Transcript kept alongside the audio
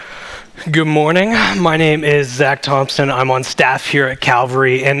Good morning. My name is Zach Thompson. I'm on staff here at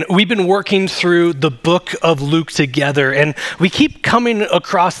Calvary, and we've been working through the book of Luke together, and we keep coming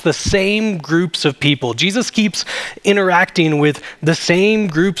across the same groups of people. Jesus keeps interacting with the same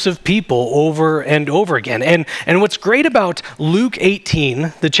groups of people over and over again. And what's great about Luke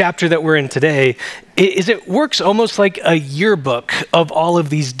 18, the chapter that we're in today, is it works almost like a yearbook of all of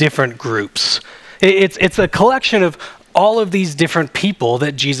these different groups. It's a collection of all of these different people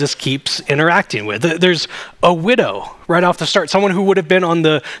that Jesus keeps interacting with. There's a widow right off the start, someone who would have been on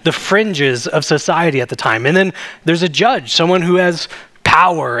the fringes of society at the time. And then there's a judge, someone who has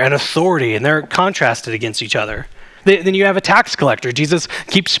power and authority, and they're contrasted against each other. Then you have a tax collector. Jesus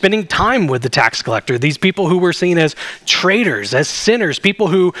keeps spending time with the tax collector. These people who were seen as traitors, as sinners, people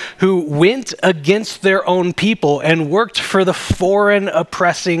who went against their own people and worked for the foreign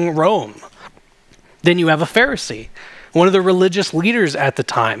oppressing Rome. Then you have a Pharisee, one of the religious leaders at the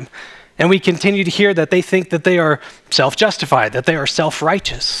time. And we continue to hear that they think that they are self-justified, that they are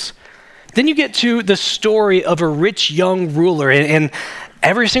self-righteous. Then you get to the story of a rich young ruler, and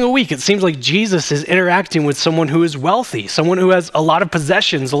every single week it seems like Jesus is interacting with someone who is wealthy, someone who has a lot of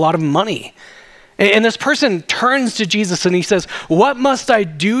possessions, a lot of money. And this person turns to Jesus and he says, "What must I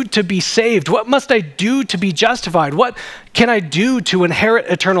do to be saved? What must I do to be justified? What can I do to inherit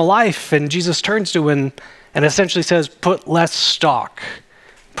eternal life?" And Jesus turns to him and essentially says, "Put less stock,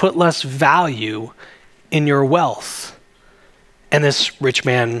 put less value in your wealth." And this rich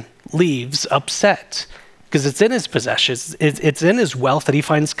man leaves upset because it's in his possessions, it's in his wealth that he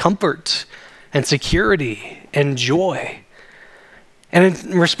finds comfort and security and joy. And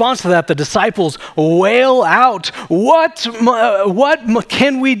in response to that, the disciples wail out, what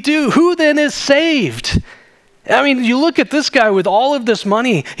can we do? Who then is saved? I mean, you look at this guy with all of this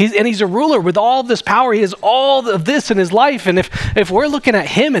money, he's a ruler with all of this power. He has all of this in his life. And if we're looking at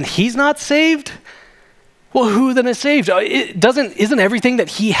him and he's not saved, well, who then is saved? Isn't everything that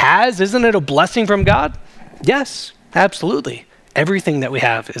he has, isn't it a blessing from God? Yes, absolutely. Everything that we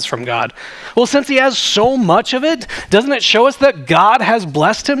have is from God. Well, since he has so much of it, doesn't it show us that God has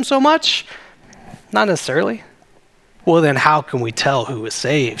blessed him so much? Not necessarily. Well, then how can we tell who is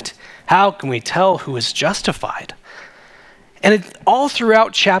saved? How can we tell who is justified? And all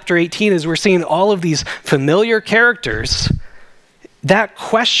throughout chapter 18, as we're seeing all of these familiar characters, that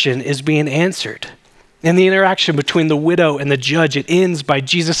question is being answered. In the interaction between the widow and the judge, it ends by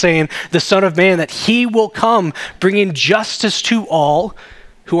Jesus saying, the Son of Man, that he will come bringing justice to all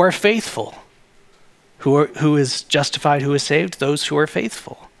who are faithful. Who is justified, who is saved? Those who are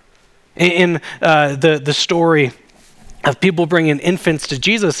faithful. In the story of people bringing infants to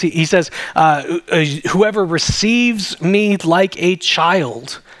Jesus, he says, whoever receives me like a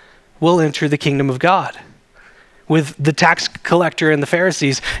child will enter the kingdom of God. With the tax collector and the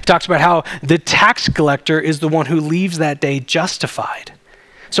Pharisees, he talks about how the tax collector is the one who leaves that day justified.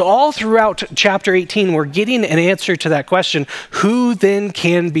 So all throughout chapter 18, we're getting an answer to that question, who then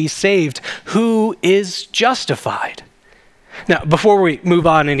can be saved? Who is justified? Now, before we move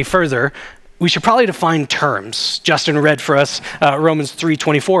on any further, we should probably define terms. Justin read for us Romans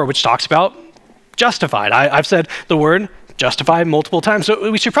 3:24, which talks about justified. I've said the word justified multiple times. So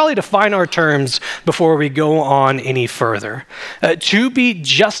we should probably define our terms before we go on any further. To be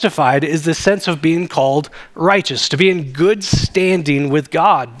justified is the sense of being called righteous, to be in good standing with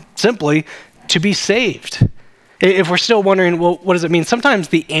God, simply to be saved. If we're still wondering, well, what does it mean? Sometimes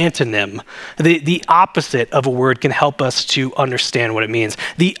the antonym, the opposite of a word can help us to understand what it means.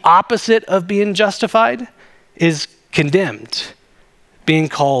 The opposite of being justified is condemned, being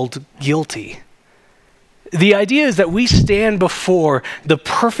called guilty. The idea is that we stand before the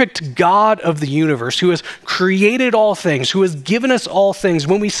perfect God of the universe who has created all things, who has given us all things.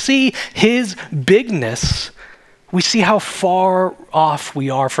 When we see his bigness, we see how far off we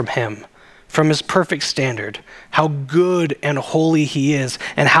are from him, from his perfect standard, how good and holy he is,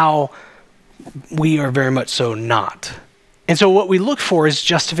 and how we are very much so not. And so what we look for is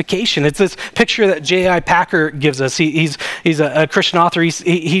justification. It's this picture that J.I. Packer gives us. He's a Christian author.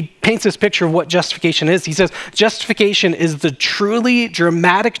 He paints this picture of what justification is. He says, justification is the truly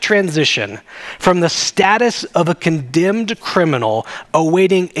dramatic transition from the status of a condemned criminal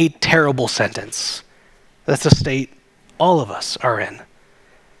awaiting a terrible sentence. That's a state all of us are in.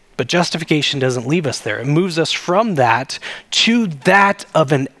 But justification doesn't leave us there. It moves us from that to that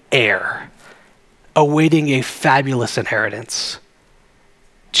of an heir awaiting a fabulous inheritance.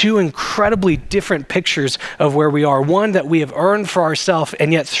 Two incredibly different pictures of where we are. One that we have earned for ourselves,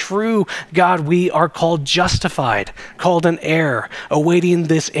 and yet through God we are called justified, called an heir, awaiting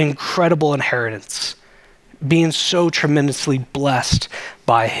this incredible inheritance, being so tremendously blessed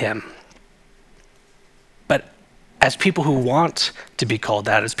by him. as people who want to be called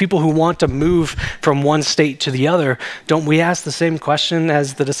that, as people who want to move from one state to the other, don't we ask the same question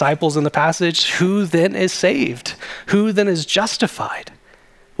as the disciples in the passage? Who then is saved? Who then is justified?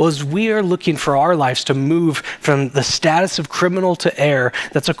 Well, as we are looking for our lives to move from the status of criminal to heir,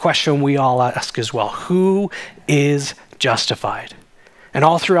 that's a question we all ask as well. Who is justified? And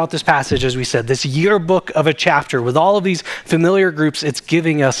all throughout this passage, as we said, this yearbook of a chapter with all of these familiar groups, it's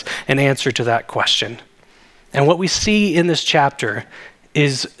giving us an answer to that question. And what we see in this chapter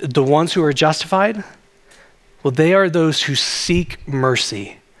is the ones who are justified, well, they are those who seek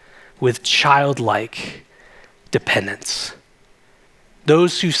mercy with childlike dependence.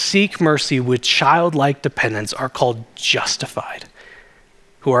 Those who seek mercy with childlike dependence are called justified,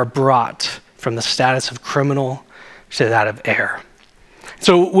 who are brought from the status of criminal to that of heir.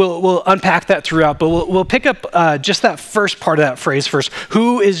 So we'll unpack that throughout, but we'll pick up just that first part of that phrase first.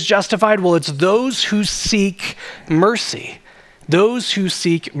 Who is justified? Well, it's those who seek mercy. Those who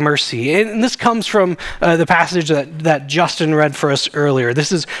seek mercy. And this comes from the passage that Justin read for us earlier.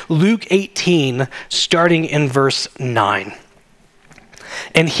 This is Luke 18, starting in verse 9.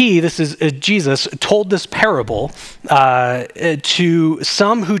 And this is Jesus, told this parable to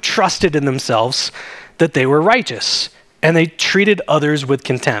some who trusted in themselves that they were righteous, and they treated others with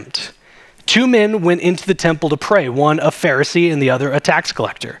contempt. 2 men went into the temple to pray, one a Pharisee and the other a tax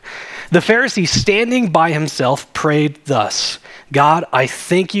collector. The Pharisee, standing by himself, prayed thus, God, I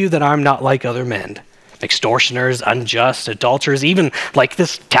thank you that I'm not like other men, extortioners, unjust, adulterers, even like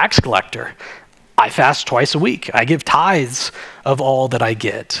this tax collector. I fast twice a week. I give tithes of all that I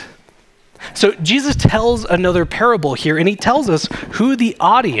get. So Jesus tells another parable here, and he tells us who the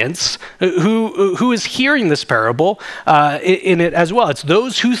audience, who is hearing this parable in it as well. It's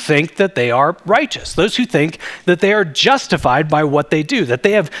those who think that they are righteous, those who think that they are justified by what they do, that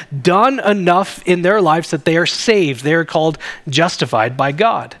they have done enough in their lives that they are saved. They are called justified by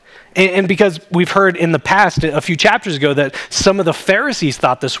God. And because we've heard in the past, a few chapters ago, that some of the Pharisees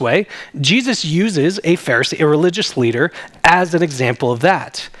thought this way, Jesus uses a Pharisee, a religious leader, as an example of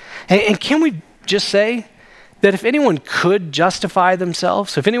that. And can we just say that if anyone could justify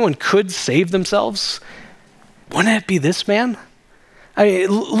themselves, if anyone could save themselves, wouldn't it be this man? I mean,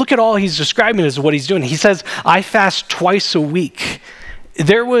 look at all he's describing as what he's doing. He says, I fast twice a week.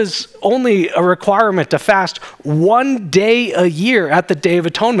 There was only a requirement to fast 1 day a year at the Day of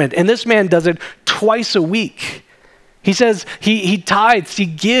Atonement, and this man does it twice a week. He says he tithes, he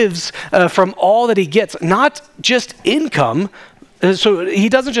gives from all that he gets, not just income. So he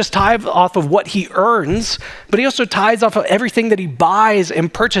doesn't just tithe off of what he earns, but he also tithes off of everything that he buys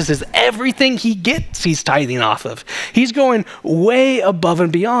and purchases. Everything he gets, he's tithing off of. He's going way above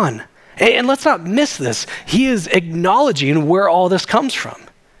and beyond. And let's not miss this. He is acknowledging where all this comes from.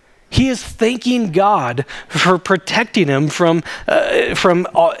 He is thanking God for protecting him from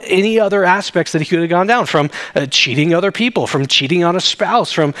any other aspects that he could have gone down, from cheating other people, from cheating on a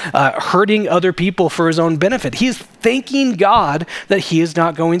spouse, from hurting other people for his own benefit. He is thanking God that he is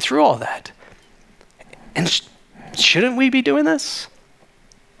not going through all that. And shouldn't we be doing this?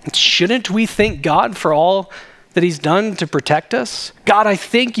 Shouldn't we thank God for all that he's done to protect us? God, I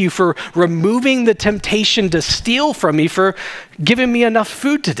thank you for removing the temptation to steal from me, for giving me enough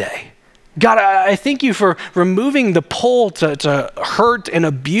food today. God, I thank you for removing the pull to hurt and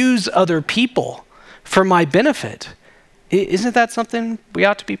abuse other people for my benefit. Isn't that something we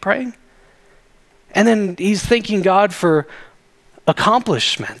ought to be praying? And then he's thanking God for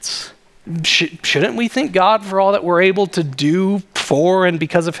accomplishments. Shouldn't we thank God for all that we're able to do for and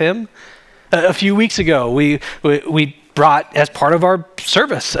because of him? A few weeks ago, we brought, as part of our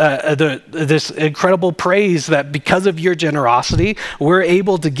service, this incredible praise that because of your generosity, we're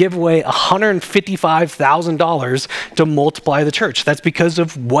able to give away $155,000 to multiply the church. That's because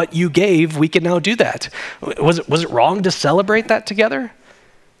of what you gave, we can now do that. Was it wrong to celebrate that together?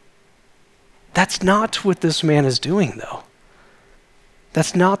 That's not what this man is doing, though.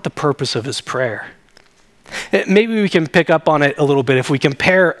 That's not the purpose of his prayer. Maybe we can pick up on it a little bit if we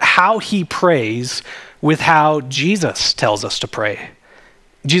compare how he prays with how Jesus tells us to pray.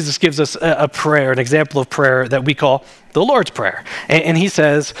 Jesus gives us a prayer, an example of prayer that we call the Lord's Prayer. And he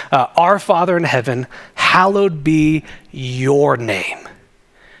says, Our Father in heaven, hallowed be your name.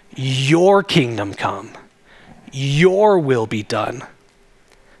 Your kingdom come. Your will be done.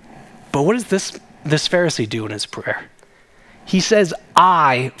 But what does this Pharisee do in his prayer? He says,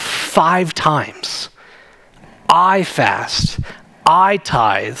 I 5 times. I fast, I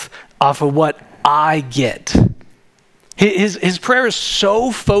tithe off of what I get. His prayer is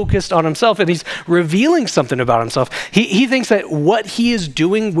so focused on himself, and he's revealing something about himself. He thinks that what he is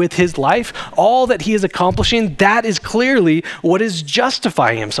doing with his life, all that he is accomplishing, that is clearly what is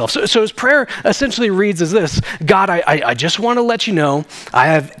justifying himself. So his prayer essentially reads as this: God, I just want to let you know I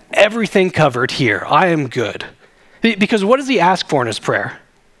have everything covered here. I am good. Because what does he ask for in his prayer?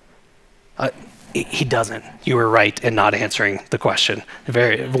 He doesn't. You were right in not answering the question.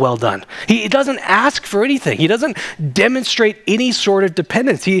 Very well done. He doesn't ask for anything. He doesn't demonstrate any sort of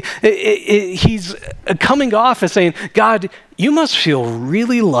dependence. He's coming off as saying, God, you must feel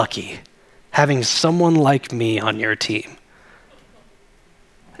really lucky having someone like me on your team.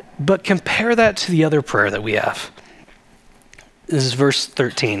 But compare that to the other prayer that we have. This is verse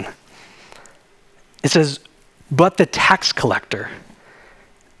 13. It says, but the tax collector,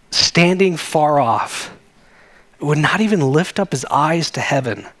 standing far off, would not even lift up his eyes to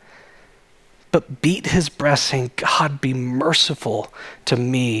heaven, but beat his breast, saying, God, be merciful to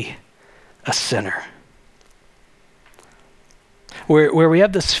me, a sinner. Where we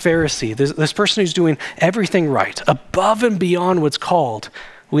have this Pharisee, this person who's doing everything right, above and beyond what's called,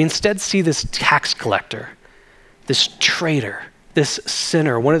 we instead see this tax collector, this traitor, this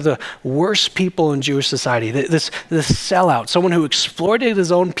sinner, one of the worst people in Jewish society, this sellout, someone who exploited his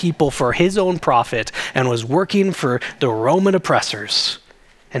own people for his own profit and was working for the Roman oppressors.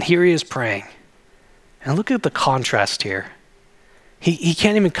 And here he is praying. And look at the contrast here. He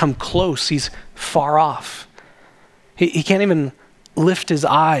can't even come close. He's far off. He can't even lift his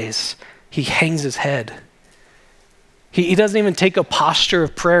eyes. He hangs his head. He doesn't even take a posture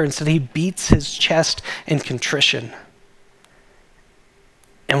of prayer. Instead, he beats his chest in contrition.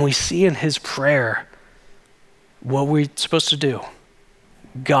 And we see in his prayer what we're supposed to do.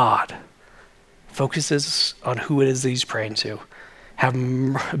 God focuses on who it is that he's praying to.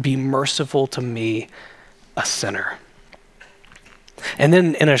 Be merciful to me, a sinner. And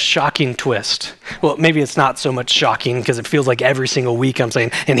then in a shocking twist, well, maybe it's not so much shocking because it feels like every single week I'm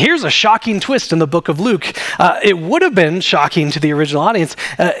saying, and here's a shocking twist in the book of Luke. It would have been shocking to the original audience.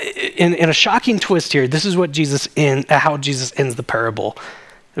 In a shocking twist here, this is what how Jesus ends the parable.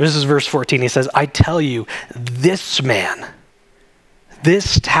 This is verse 14. He says, I tell you, this man,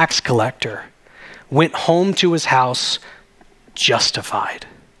 this tax collector, went home to his house justified,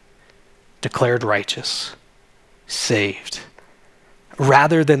 declared righteous, saved,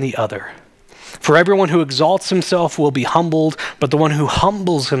 rather than the other. For everyone who exalts himself will be humbled, but the one who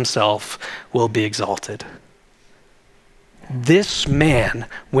humbles himself will be exalted. This man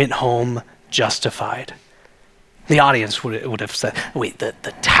went home justified. The audience would have said, wait, the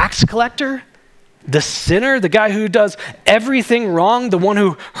tax collector? The sinner? The guy who does everything wrong? The one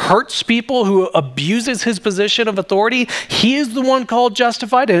who hurts people, who abuses his position of authority? He is the one called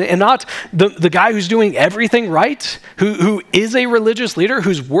justified and not the guy who's doing everything right, who is a religious leader,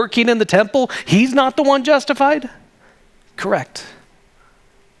 who's working in the temple. He's not the one justified? Correct.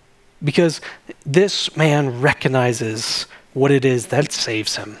 Because this man recognizes what it is that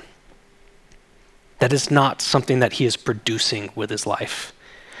saves him. That is not something that he is producing with his life.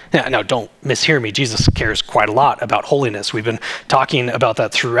 Now, don't mishear me. Jesus cares quite a lot about holiness. We've been talking about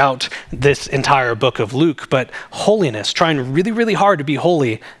that throughout this entire book of Luke. But holiness, trying really, really hard to be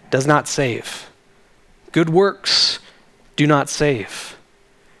holy, does not save. Good works do not save.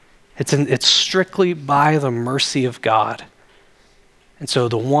 It's strictly by the mercy of God. And so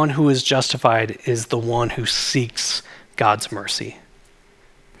the one who is justified is the one who seeks God's mercy.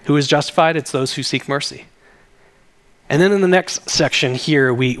 Who is justified? It's those who seek mercy. And then in the next section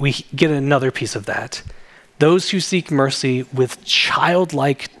here, we get another piece of that. Those who seek mercy with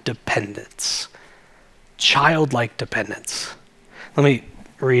childlike dependence. Childlike dependence. Let me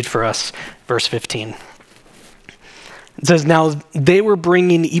read for us verse 15. It says, now they were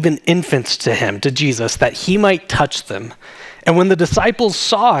bringing even infants to him, to Jesus, that he might touch them. And when the disciples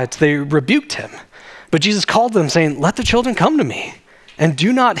saw it, they rebuked him. But Jesus called them, saying, let the children come to me. And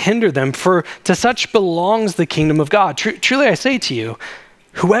do not hinder them, for to such belongs the kingdom of God. Truly I say to you,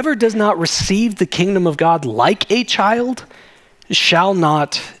 whoever does not receive the kingdom of God like a child shall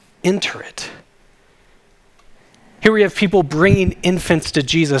not enter it. Here we have people bringing infants to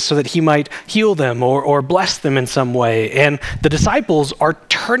Jesus so that he might heal them or bless them in some way. And the disciples are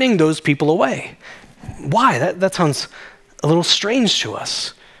turning those people away. Why? That sounds a little strange to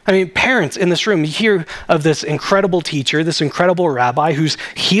us. I mean, parents in this room, you hear of this incredible teacher, this incredible rabbi who's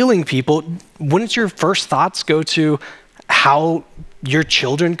healing people. Wouldn't your first thoughts go to how your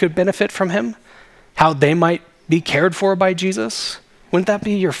children could benefit from him? How they might be cared for by Jesus? Wouldn't that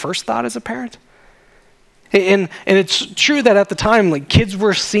be your first thought as a parent? And it's true that at the time, like, kids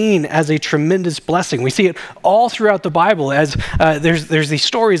were seen as a tremendous blessing. We see it all throughout the Bible as there's these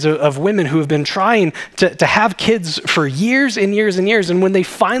stories of women who have been trying to have kids for years and years and years. And when they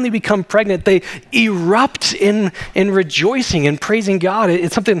finally become pregnant, they erupt in rejoicing and praising God.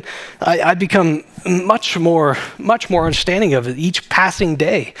 It's something I've become much more understanding of each passing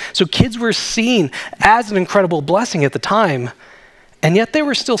day. So kids were seen as an incredible blessing at the time. And yet they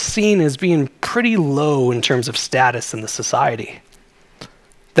were still seen as being pretty low in terms of status in the society.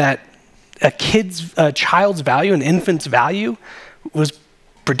 That a child's value, an infant's value, was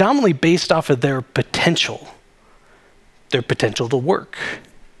predominantly based off of their potential to work,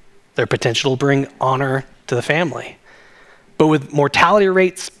 their potential to bring honor to the family. But with mortality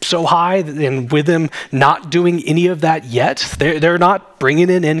rates so high, and with them not doing any of that yet, they're not bringing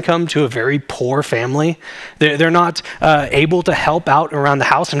in income to a very poor family. They're not able to help out around the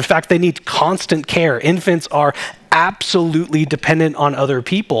house. In fact, they need constant care. Infants are absolutely dependent on other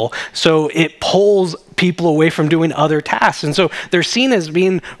people, so it pulls people away from doing other tasks. And so they're seen as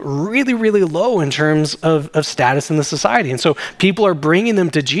being really, really low in terms of status in the society. And so people are bringing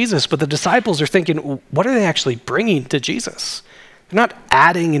them to Jesus, but the disciples are thinking, what are they actually bringing to Jesus? They're not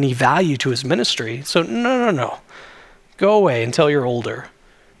adding any value to his ministry. So no. Go away until you're older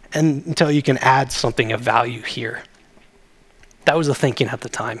and until you can add something of value here. That was the thinking at the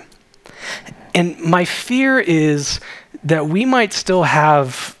time. And my fear is that we might still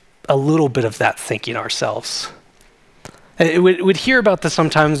have a little bit of that thinking ourselves. We'd hear about this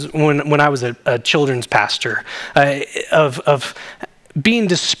sometimes when I was a children's pastor, of being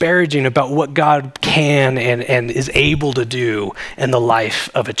disparaging about what God can and is able to do in the life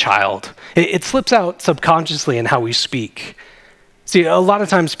of a child. It slips out subconsciously in how we speak. See, a lot of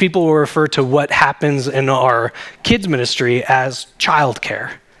times people will refer to what happens in our kids ministry as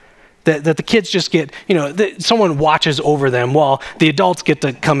childcare. That the kids just get, someone watches over them while the adults get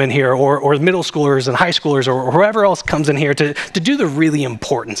to come in here, or middle schoolers and high schoolers, or whoever else comes in here to do the really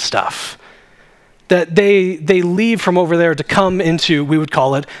important stuff. That they leave from over there to come into, we would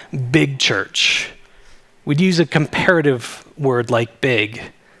call it, big church. We'd use a comparative word like big,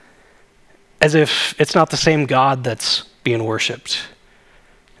 as if it's not the same God that's being worshiped,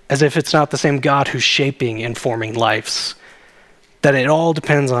 as if it's not the same God who's shaping and forming lives. That it all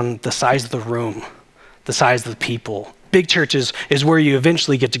depends on the size of the room, the size of the people. Big churches is where you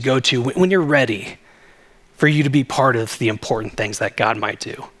eventually get to go to when you're ready for you to be part of the important things that God might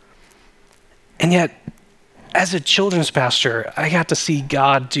do. And yet, as a children's pastor, I got to see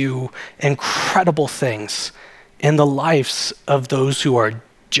God do incredible things in the lives of those who are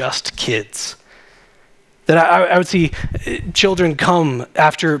just kids. That I would see children come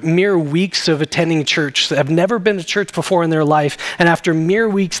after mere weeks of attending church, that have never been to church before in their life, and after mere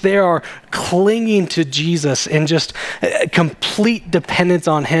weeks, they are clinging to Jesus and just complete dependence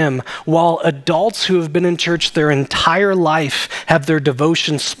on him, while adults who have been in church their entire life have their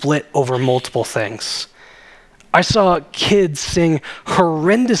devotion split over multiple things. I saw kids sing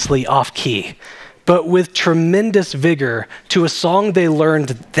horrendously off-key, but with tremendous vigor to a song they learned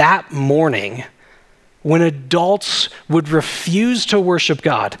that morning, when adults would refuse to worship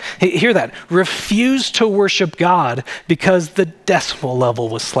God. Hear that, refuse to worship God because the decibel level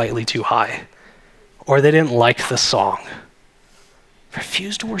was slightly too high, or they didn't like the song.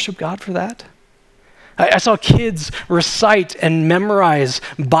 Refuse to worship God for that? I saw kids recite and memorize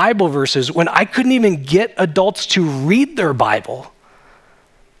Bible verses when I couldn't even get adults to read their Bible.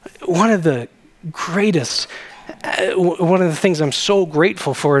 One of the things I'm so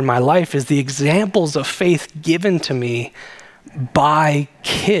grateful for in my life is the examples of faith given to me by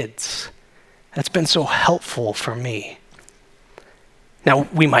kids. That's been so helpful for me. Now,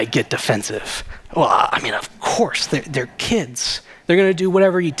 we might get defensive. Well, of course, they're kids. They're going to do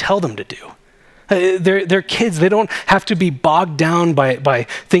whatever you tell them to do. They're kids. They don't have to be bogged down by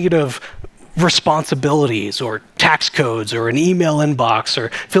thinking of responsibilities or tax codes or an email inbox or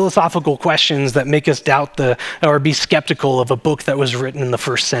philosophical questions that make us doubt or be skeptical of a book that was written in the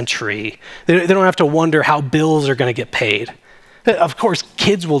first century. They don't have to wonder how bills are going to get paid. Of course,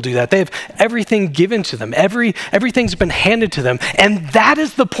 kids will do that. They have everything given to them. Everything's been handed to them. And that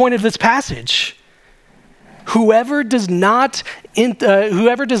is the point of this passage. Whoever does not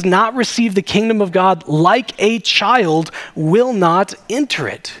receive the kingdom of God like a child will not enter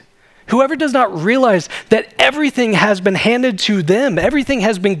it. Whoever does not realize that everything has been handed to them, everything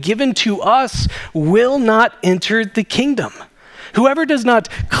has been given to us, will not enter the kingdom. Whoever does not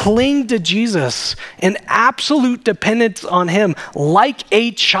cling to Jesus in absolute dependence on him like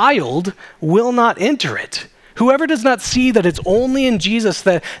a child will not enter it. Whoever does not see that it's only in Jesus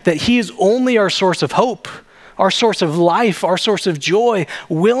that he is only our source of hope our source of life, our source of joy,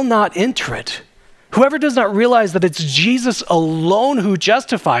 will not enter it. Whoever does not realize that it's Jesus alone who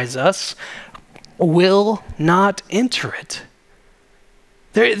justifies us will not enter it.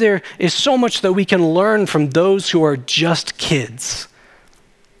 There is so much that we can learn from those who are just kids.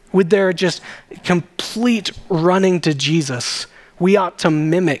 With their just complete running to Jesus, we ought to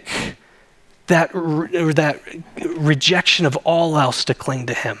mimic that rejection of all else to cling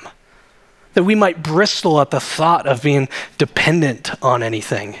to him. That we might bristle at the thought of being dependent on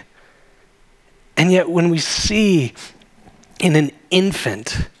anything. And yet when we see in an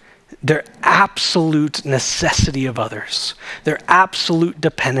infant their absolute necessity of others, their absolute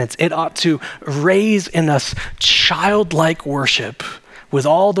dependence, it ought to raise in us childlike worship with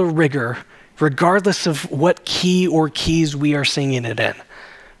all the rigor, regardless of what key or keys we are singing it in.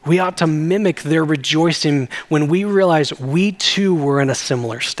 We ought to mimic their rejoicing when we realize we too were in a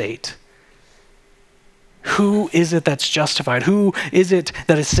similar state. Who is it that's justified? Who is it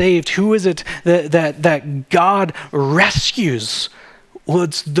that is saved? Who is it that God rescues? Well,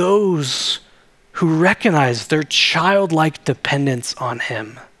 it's those who recognize their childlike dependence on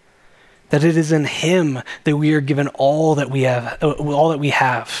him. That it is in him that we are given all that we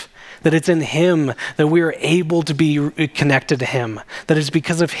have, that it's in him that we are able to be connected to him, that it's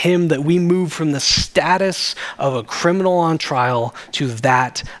because of him that we move from the status of a criminal on trial to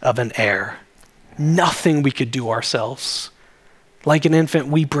that of an heir. Nothing we could do ourselves. Like an infant,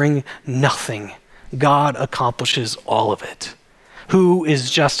 we bring nothing. God accomplishes all of it. Who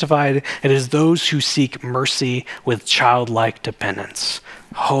is justified? It is those who seek mercy with childlike dependence.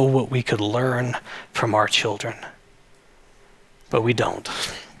 Oh, what we could learn from our children. But we don't.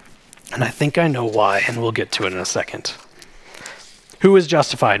 And I think I know why, and we'll get to it in a second. Who is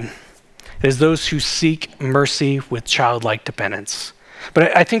justified? It is those who seek mercy with childlike dependence.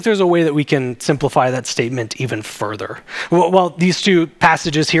 But I think there's a way that we can simplify that statement even further. While these two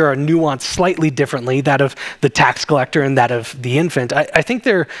passages here are nuanced slightly differently, that of the tax collector and that of the infant, I think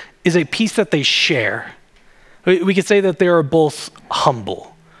there is a piece that they share. We could say that they are both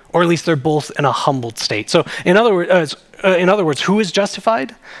humble, or at least they're both in a humbled state. So in other words, who is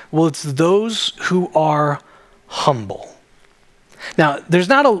justified? Well, it's those who are humble. Now, there's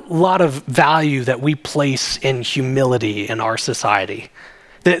not a lot of value that we place in humility in our society.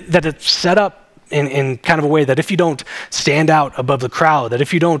 That it's set up in kind of a way that if you don't stand out above the crowd, that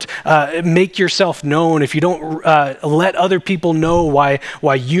if you don't make yourself known, if you don't let other people know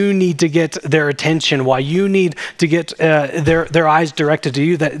why you need to get their attention, why you need to get their eyes directed to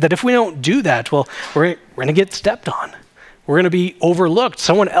you, that if we don't do that, well, we're going to get stepped on. We're going to be overlooked.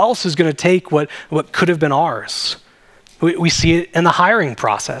 Someone else is going to take what could have been ours. We see it in the hiring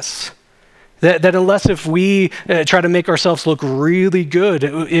process. That unless if we try to make ourselves look really good,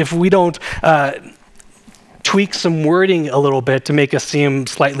 if we don't tweak some wording a little bit to make us seem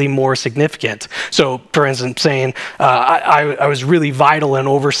slightly more significant. So, for instance, saying, I was really vital in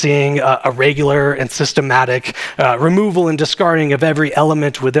overseeing a regular and systematic removal and discarding of every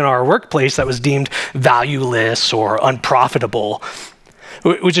element within our workplace that was deemed valueless or unprofitable,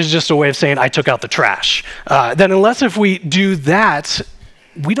 which is just a way of saying I took out the trash. Then unless if we do that,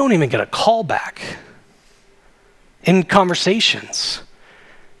 we don't even get a call back in conversations.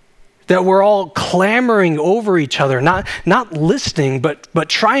 That we're all clamoring over each other, not listening, but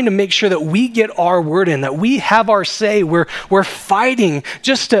trying to make sure that we get our word in, that we have our say. We're fighting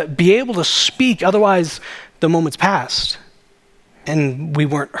just to be able to speak. Otherwise, the moment's passed and we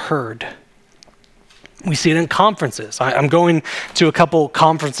weren't heard. We see it in conferences. I'm going to a couple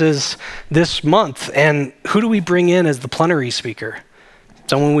conferences this month, and who do we bring in as the plenary speaker?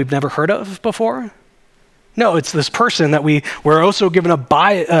 Someone we've never heard of before? No, it's this person that we're also given a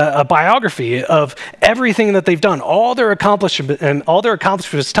biography of everything that they've done, all their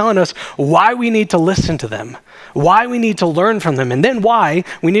accomplishments, telling us why we need to listen to them, why we need to learn from them, and then why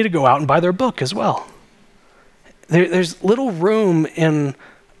we need to go out and buy their book as well. There's little room in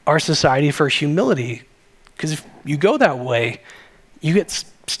our society for humility, because if you go that way, you get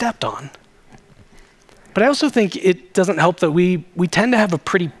stepped on. But I also think it doesn't help that we tend to have a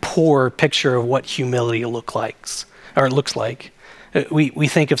pretty poor picture of what humility looks like. We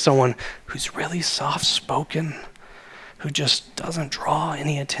think of someone who's really soft-spoken, who just doesn't draw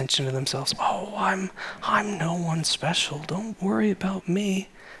any attention to themselves. Oh, I'm no one special. Don't worry about me.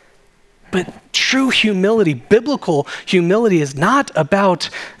 But true humility, biblical humility, is not about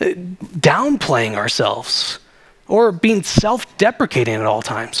downplaying ourselves or being self-deprecating at all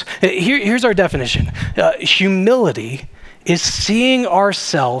times. Here's our definition. Humility is seeing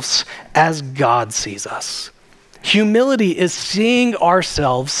ourselves as God sees us. Humility is seeing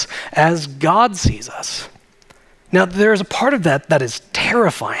ourselves as God sees us. Now, there's a part of that that is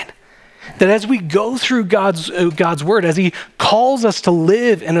terrifying. That as we go through God's word, as he calls us to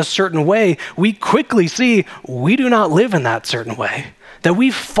live in a certain way, we quickly see we do not live in that certain way. That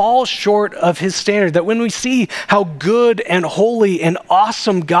we fall short of his standard. That when we see how good and holy and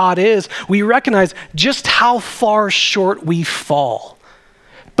awesome God is, we recognize just how far short we fall.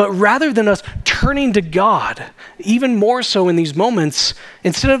 But rather than us turning to God, even more so in these moments,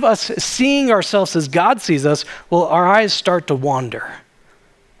 instead of us seeing ourselves as God sees us, well, our eyes start to wander.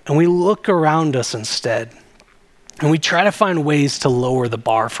 And we look around us instead. And we try to find ways to lower the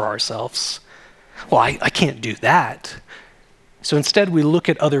bar for ourselves. Well, I can't do that. So instead, we look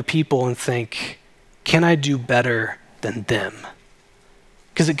at other people and think, can I do better than them?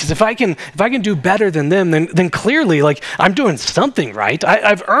 Because if I can do better than them, then clearly, like, I'm doing something right.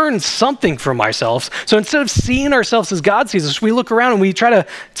 I've earned something for myself. So instead of seeing ourselves as God sees us, we look around and we try to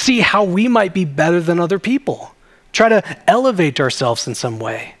see how we might be better than other people. Try to elevate ourselves in some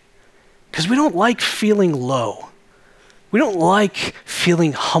way. Because we don't like feeling low. We don't like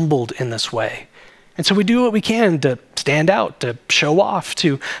feeling humbled in this way. And so we do what we can to stand out, to show off,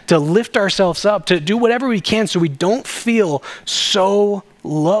 to lift ourselves up, to do whatever we can so we don't feel so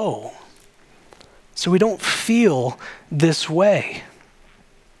low. So we don't feel this way.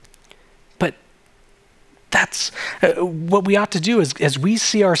 But that's what we ought to do is, as we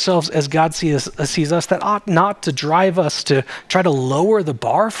see ourselves as God sees us, that ought not to drive us to try to lower the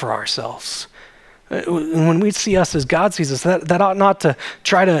bar for ourselves. When we see us as God sees us, that ought not to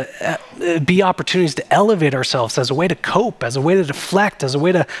try to be opportunities to elevate ourselves as a way to cope, as a way to deflect, as a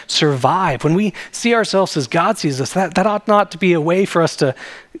way to survive. When we see ourselves as God sees us, that ought not to be a way for us to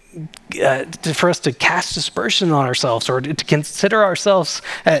cast dispersion on ourselves or to consider ourselves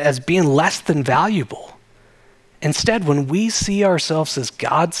as being less than valuable. Instead, when we see ourselves as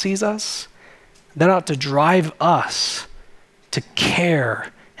God sees us, that ought to drive us to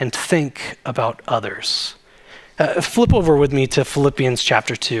care and think about others. Flip over with me to Philippians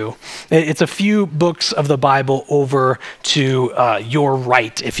chapter 2. It's a few books of the Bible over to your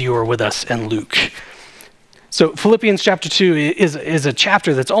right if you were with us in Luke. So Philippians chapter 2 is a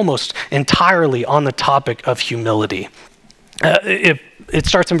chapter that's almost entirely on the topic of humility. It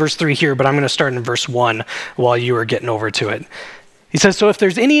starts in verse 3 here, but I'm going to start in verse 1 while you are getting over to it. He says, so if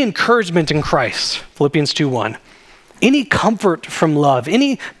there's any encouragement in Christ, Philippians 2:1, any comfort from love,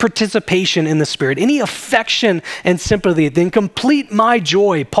 any participation in the Spirit, any affection and sympathy, then complete my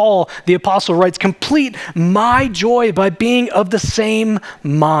joy. Paul, the apostle, writes, complete my joy by being of the same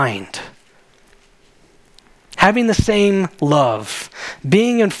mind, having the same love,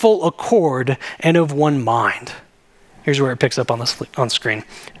 being in full accord and of one mind. Here's where it picks up on screen.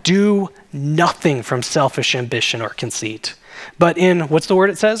 Do nothing from selfish ambition or conceit, but in, what's the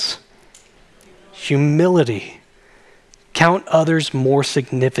word it says? Humility. Count others more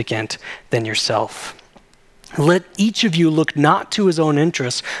significant than yourself. Let each of you look not to his own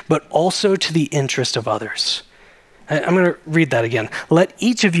interests, but also to the interest of others. I'm going to read that again. Let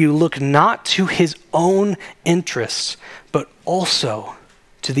each of you look not to his own interests, but also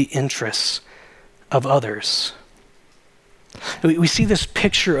to the interests of others. We see this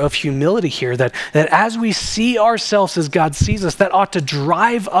picture of humility here, that as we see ourselves as God sees us, that ought to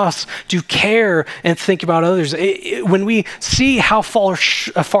drive us to care and think about others. When we see how far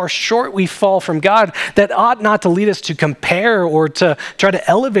short we fall from God, that ought not to lead us to compare or to try to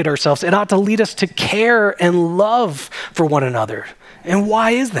elevate ourselves. It ought to lead us to care and love for one another. And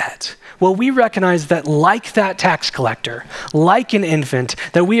why is that? Well, we recognize that like that tax collector, like an infant,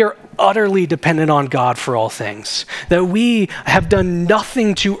 that we are utterly dependent on God for all things, that we have done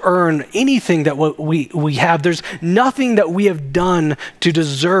nothing to earn anything that we have. There's nothing that we have done to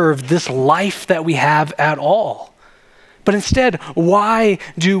deserve this life that we have at all. But instead, why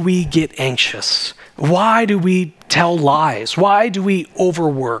do we get anxious? Why do we tell lies? Why do we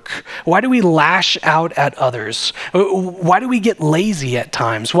overwork? Why do we lash out at others? Why do we get lazy at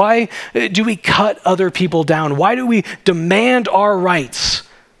times? Why do we cut other people down? Why do we demand our rights?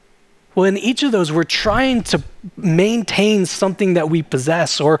 Well, in each of those, we're trying to maintain something that we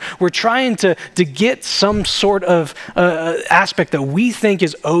possess, or we're trying to get some sort of aspect that we think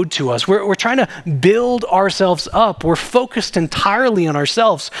is owed to us. We're trying to build ourselves up. We're focused entirely on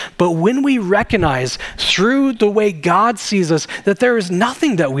ourselves. But when we recognize through the way God sees us that there is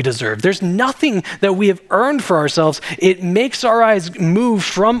nothing that we deserve, there's nothing that we have earned for ourselves, it makes our eyes move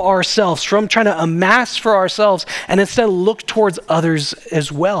from ourselves, from trying to amass for ourselves, and instead look towards others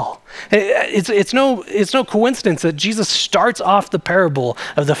as well. It's no coincidence coincidence that Jesus starts off the parable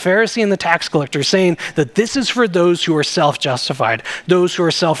of the Pharisee and the tax collector saying that this is for those who are self-justified, those who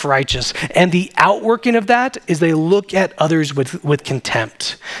are self-righteous. And the outworking of that is they look at others with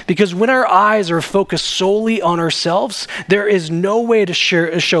contempt. Because when our eyes are focused solely on ourselves, there is no way to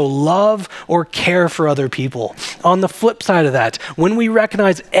show love or care for other people. On the flip side of that, when we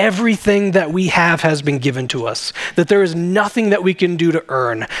recognize everything that we have has been given to us, that there is nothing that we can do to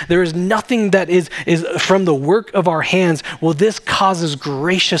earn, there is nothing that is from the work of our hands, well, this causes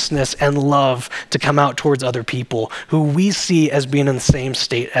graciousness and love to come out towards other people who we see as being in the same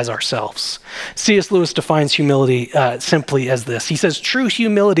state as ourselves. C.S. Lewis defines humility simply as this. He says, true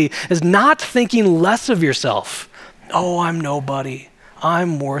humility is not thinking less of yourself. Oh, I'm nobody.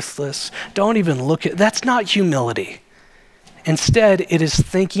 I'm worthless. Don't even look at, that's not humility. Instead, it is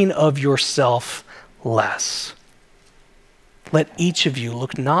thinking of yourself less. Let each of you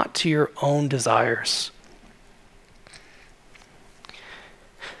look not to your own desires,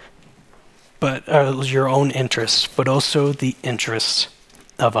 but your own interests, but also the interests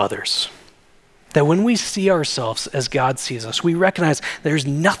of others. That when we see ourselves as God sees us, we recognize there's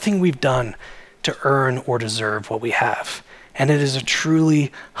nothing we've done to earn or deserve what we have. And it is a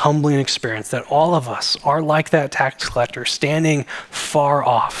truly humbling experience that all of us are like that tax collector, standing far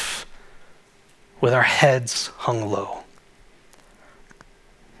off with our heads hung low.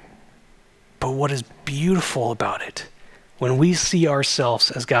 But what is beautiful about it, when we see ourselves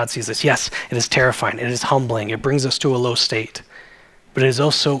as God sees us, yes, it is terrifying, it is humbling, it brings us to a low state, but it is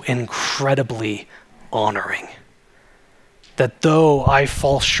also incredibly honoring. That though I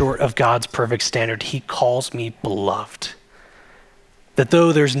fall short of God's perfect standard, he calls me beloved. That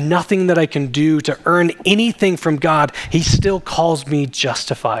though there's nothing that I can do to earn anything from God, he still calls me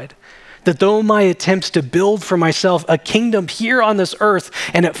justified. That though my attempts to build for myself a kingdom here on this earth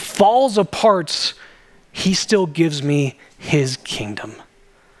and it falls apart, he still gives me his kingdom.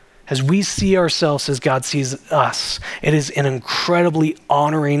 As we see ourselves as God sees us, it is an incredibly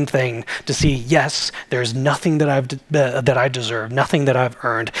honoring thing to see, yes, there's nothing that I deserve, nothing that I've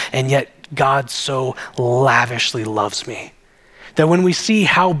earned, and yet God so lavishly loves me. That when we see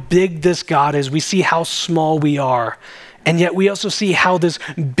how big this God is, we see how small we are, and yet we also see how this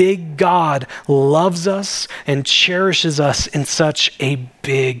big God loves us and cherishes us in such a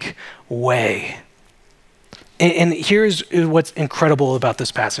big way. And here's what's incredible about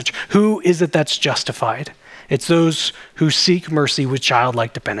this passage. Who is it that's justified? It's those who seek mercy with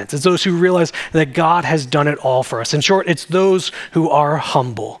childlike dependence. It's those who realize that God has done it all for us. In short, it's those who are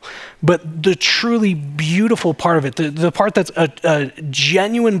humble. But the truly beautiful part of it, the part that's a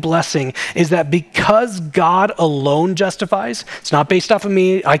genuine blessing, is that because God alone justifies, it's not based off of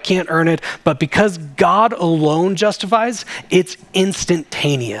me, I can't earn it, but because God alone justifies, it's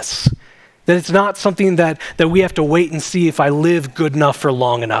instantaneous. That it's not something that we have to wait and see if I live good enough for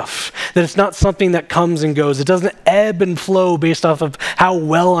long enough. That it's not something that comes and goes. It doesn't ebb and flow based off of how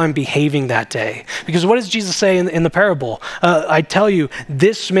well I'm behaving that day. Because what does Jesus say in the parable? I tell you,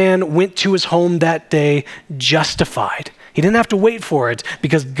 this man went to his home that day justified. He didn't have to wait for it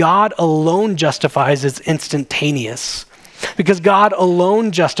because God alone justifies. It's instantaneous. Because God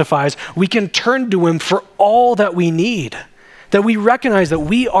alone justifies, we can turn to him for all that we need. That we recognize that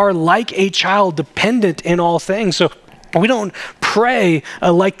we are like a child, dependent in all things. So we don't pray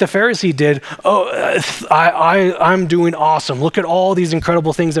like the Pharisee did, I'm doing awesome. Look at all these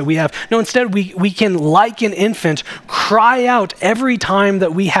incredible things that we have. No, instead we can, like an infant, cry out every time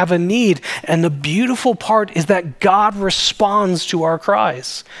that we have a need. And the beautiful part is that God responds to our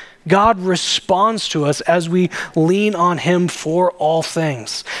cries. God responds to us as we lean on him for all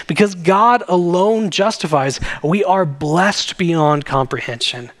things. Because God alone justifies, we are blessed beyond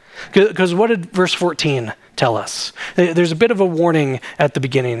comprehension. Because what did verse 14 tell us? There's a bit of a warning at the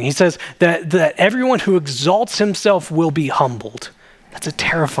beginning. He says that everyone who exalts himself will be humbled. That's a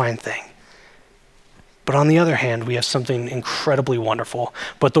terrifying thing. But on the other hand, we have something incredibly wonderful.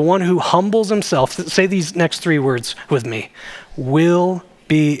 But the one who humbles himself, say these next three words with me, will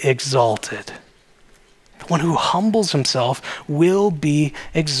be exalted. The one who humbles himself will be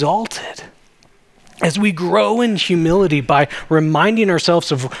exalted. As we grow in humility by reminding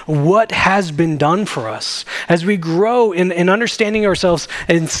ourselves of what has been done for us, as we grow in understanding ourselves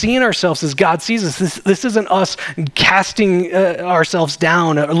and seeing ourselves as God sees us, this isn't us casting ourselves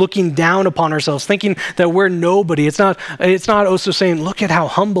down, or looking down upon ourselves, thinking that we're nobody. It's not also saying, look at how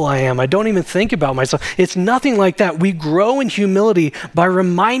humble I am. I don't even think about myself. It's nothing like that. We grow in humility by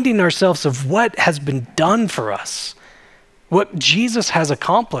reminding ourselves of what has been done for us. what Jesus has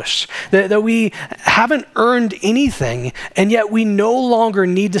accomplished, that we haven't earned anything, and yet we no longer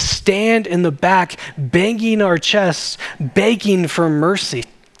need to stand in the back, banging our chests, begging for mercy.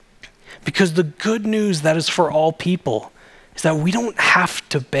 Because the good news that is for all people is that we don't have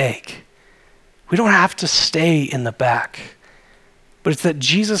to beg. We don't have to stay in the back. But it's that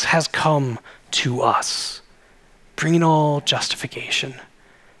Jesus has come to us, bringing all justification,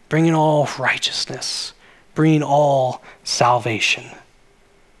 bringing all righteousness, bringing all salvation.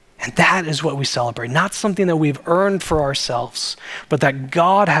 And that is what we celebrate, not something that we've earned for ourselves, but that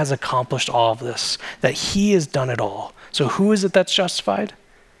God has accomplished all of this, that he has done it all. So who is it that's justified?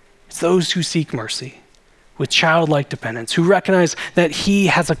 It's those who seek mercy with childlike dependence, who recognize that he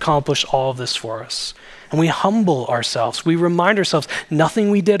has accomplished all of this for us. And we humble ourselves. We remind ourselves, nothing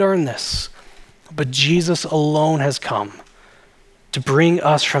we did earn this, but Jesus alone has come to bring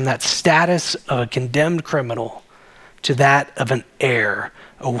us from that status of a condemned criminal to that of an heir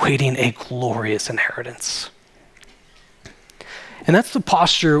awaiting a glorious inheritance. And that's the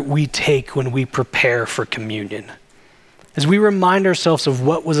posture we take when we prepare for communion. As we remind ourselves of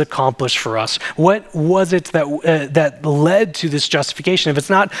what was accomplished for us, what was it that led to this justification? If it's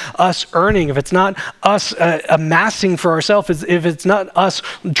not us earning, if it's not us amassing for ourselves, if it's not us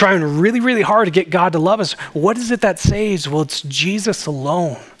trying really, really hard to get God to love us, what is it that saves? Well, it's Jesus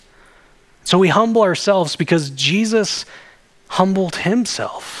alone. So we humble ourselves because Jesus humbled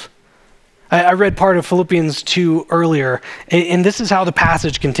himself. I read part of Philippians 2 earlier, and this is how the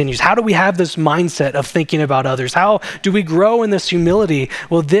passage continues. How do we have this mindset of thinking about others? How do we grow in this humility?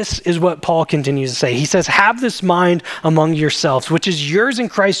 Well, this is what Paul continues to say. He says, have this mind among yourselves, which is yours in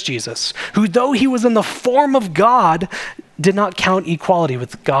Christ Jesus, who though he was in the form of God, did not count equality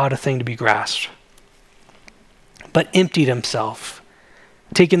with God a thing to be grasped, but emptied himself,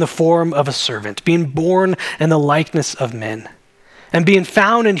 taking the form of a servant, being born in the likeness of men. And being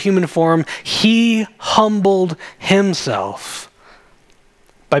found in human form, he humbled himself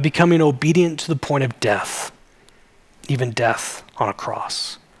by becoming obedient to the point of death, even death on a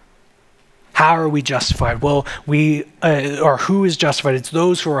cross. How are we justified? Well, or who is justified? It's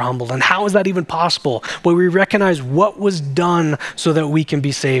those who are humbled. And how is that even possible? Well, we recognize what was done so that we can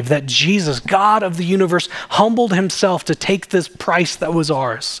be saved, that Jesus, God of the universe, humbled himself to take this price that was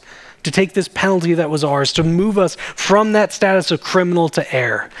ours, to take this penalty that was ours, to move us from that status of criminal to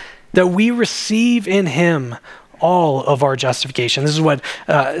heir, that we receive in him all of our justification. This is what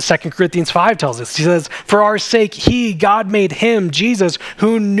 2 Corinthians 5 tells us. He says, for our sake, God made him, Jesus,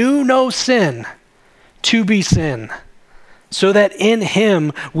 who knew no sin, to be sin, so that in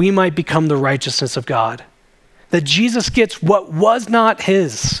him we might become the righteousness of God. That Jesus gets what was not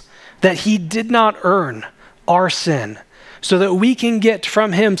his, that he did not earn, our sin, so that we can get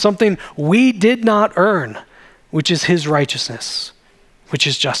from him something we did not earn, which is his righteousness, which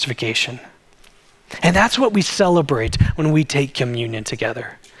is justification. And that's what we celebrate when we take communion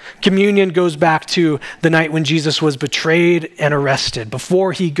together. Communion goes back to the night when Jesus was betrayed and arrested.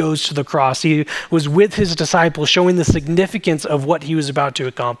 Before he goes to the cross, he was with his disciples showing the significance of what he was about to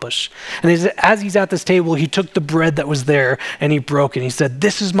accomplish. And as he's at this table, he took the bread that was there and he broke it. He said,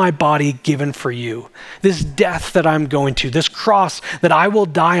 this is my body given for you. This death that I'm going to, this cross that I will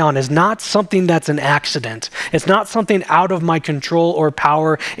die on is not something that's an accident. It's not something out of my control or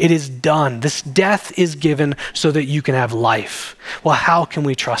power. It is done. This death is given so that you can have life. Well, how can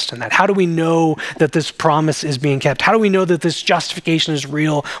we trust in that? How do we know that this promise is being kept? How do we know that this justification is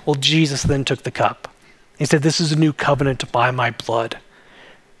real? Well, Jesus then took the cup. He said, this is a new covenant by my blood.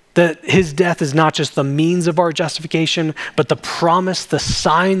 That his death is not just the means of our justification, but the promise, the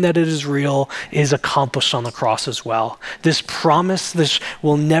sign that it is real is accomplished on the cross as well. This promise, this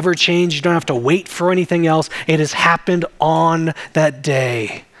will never change. You don't have to wait for anything else. It has happened on that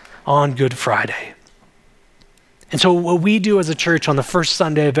day, on Good Friday. And so what we do as a church on the first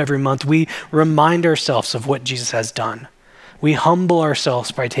Sunday of every month, we remind ourselves of what Jesus has done. We humble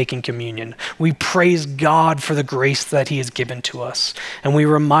ourselves by taking communion. We praise God for the grace that he has given to us. And we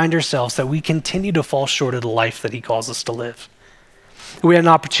remind ourselves that we continue to fall short of the life that he calls us to live. We had an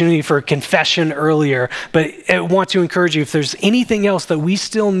opportunity for confession earlier, but I want to encourage you, if there's anything else that we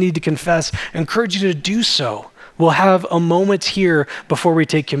still need to confess, I encourage you to do so. We'll have a moment here before we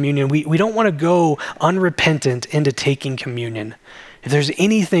take communion. We don't want to go unrepentant into taking communion. If there's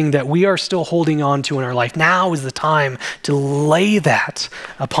anything that we are still holding on to in our life, now is the time to lay that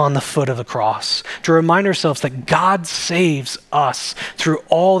upon the foot of the cross, to remind ourselves that God saves us through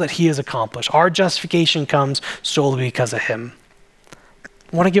all that he has accomplished. Our justification comes solely because of him.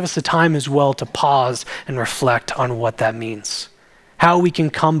 I want to give us the time as well to pause and reflect on what that means, how we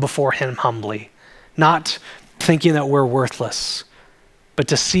can come before him humbly, not thinking that we're worthless, but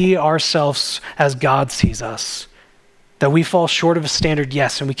to see ourselves as God sees us, that we fall short of a standard,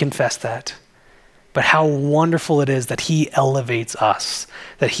 yes, and we confess that. But how wonderful it is that he elevates us,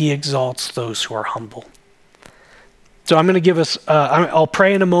 that he exalts those who are humble. So I'm going to give us, I'll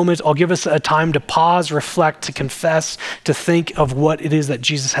pray in a moment. I'll give us a time to pause, reflect, to confess, to think of what it is that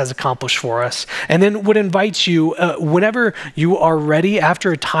Jesus has accomplished for us. And then would invite you, whenever you are ready,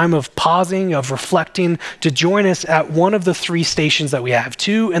 after a time of pausing, of reflecting, to join us at one of the 3 stations that we have,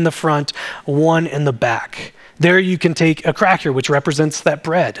 2 in the front, 1 in the back. There you can take a cracker, which represents that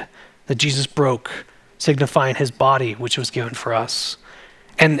bread that Jesus broke, signifying his body, which was given for us.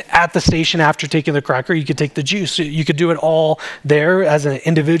 And at the station after taking the cracker, you could take the juice. You could do it all there as an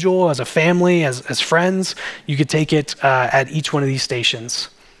individual, as a family, as friends. You could take it at each one of these stations.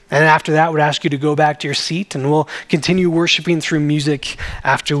 And after that, I would ask you to go back to your seat, and we'll continue worshiping through music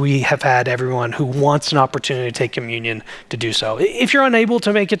after we have had everyone who wants an opportunity to take communion to do so. If you're unable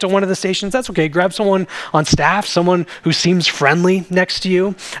to make it to one of the stations, that's okay. Grab someone on staff, someone who seems friendly next to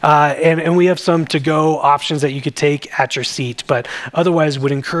you, and we have some to-go options that you could take at your seat. But otherwise,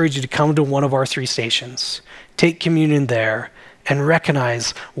 would encourage you to come to one of our 3 stations, take communion there, and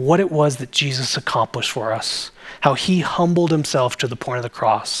recognize what it was that Jesus accomplished for us, how he humbled himself to the point of the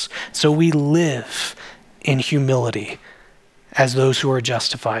cross. So we live in humility as those who are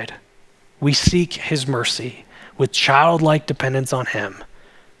justified. We seek his mercy with childlike dependence on him,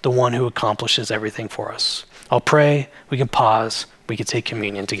 the one who accomplishes everything for us. I'll pray, we can pause, we can take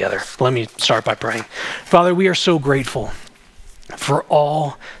communion together. Let me start by praying. Father, we are so grateful for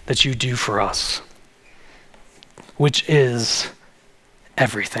all that you do for us, which is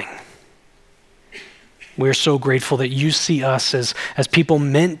everything. We're so grateful that you see us as people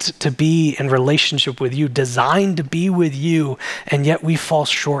meant to be in relationship with you, designed to be with you, and yet we fall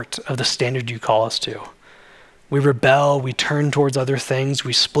short of the standard you call us to. We rebel, we turn towards other things,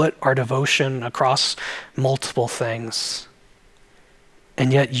 we split our devotion across multiple things.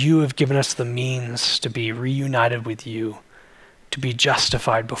 And yet you have given us the means to be reunited with you, to be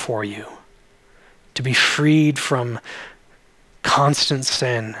justified before you, to be freed from constant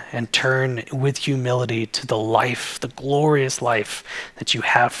sin and turn with humility to the life, the glorious life that you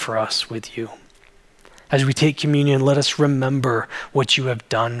have for us with you. As we take communion, let us remember what you have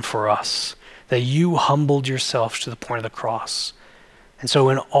done for us, that you humbled yourself to the point of the cross. And so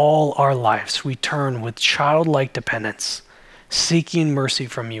in all our lives, we turn with childlike dependence, seeking mercy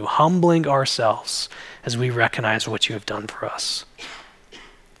from you, humbling ourselves as we recognize what you have done for us.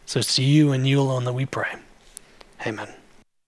 So it's to you and you alone that we pray. Amen.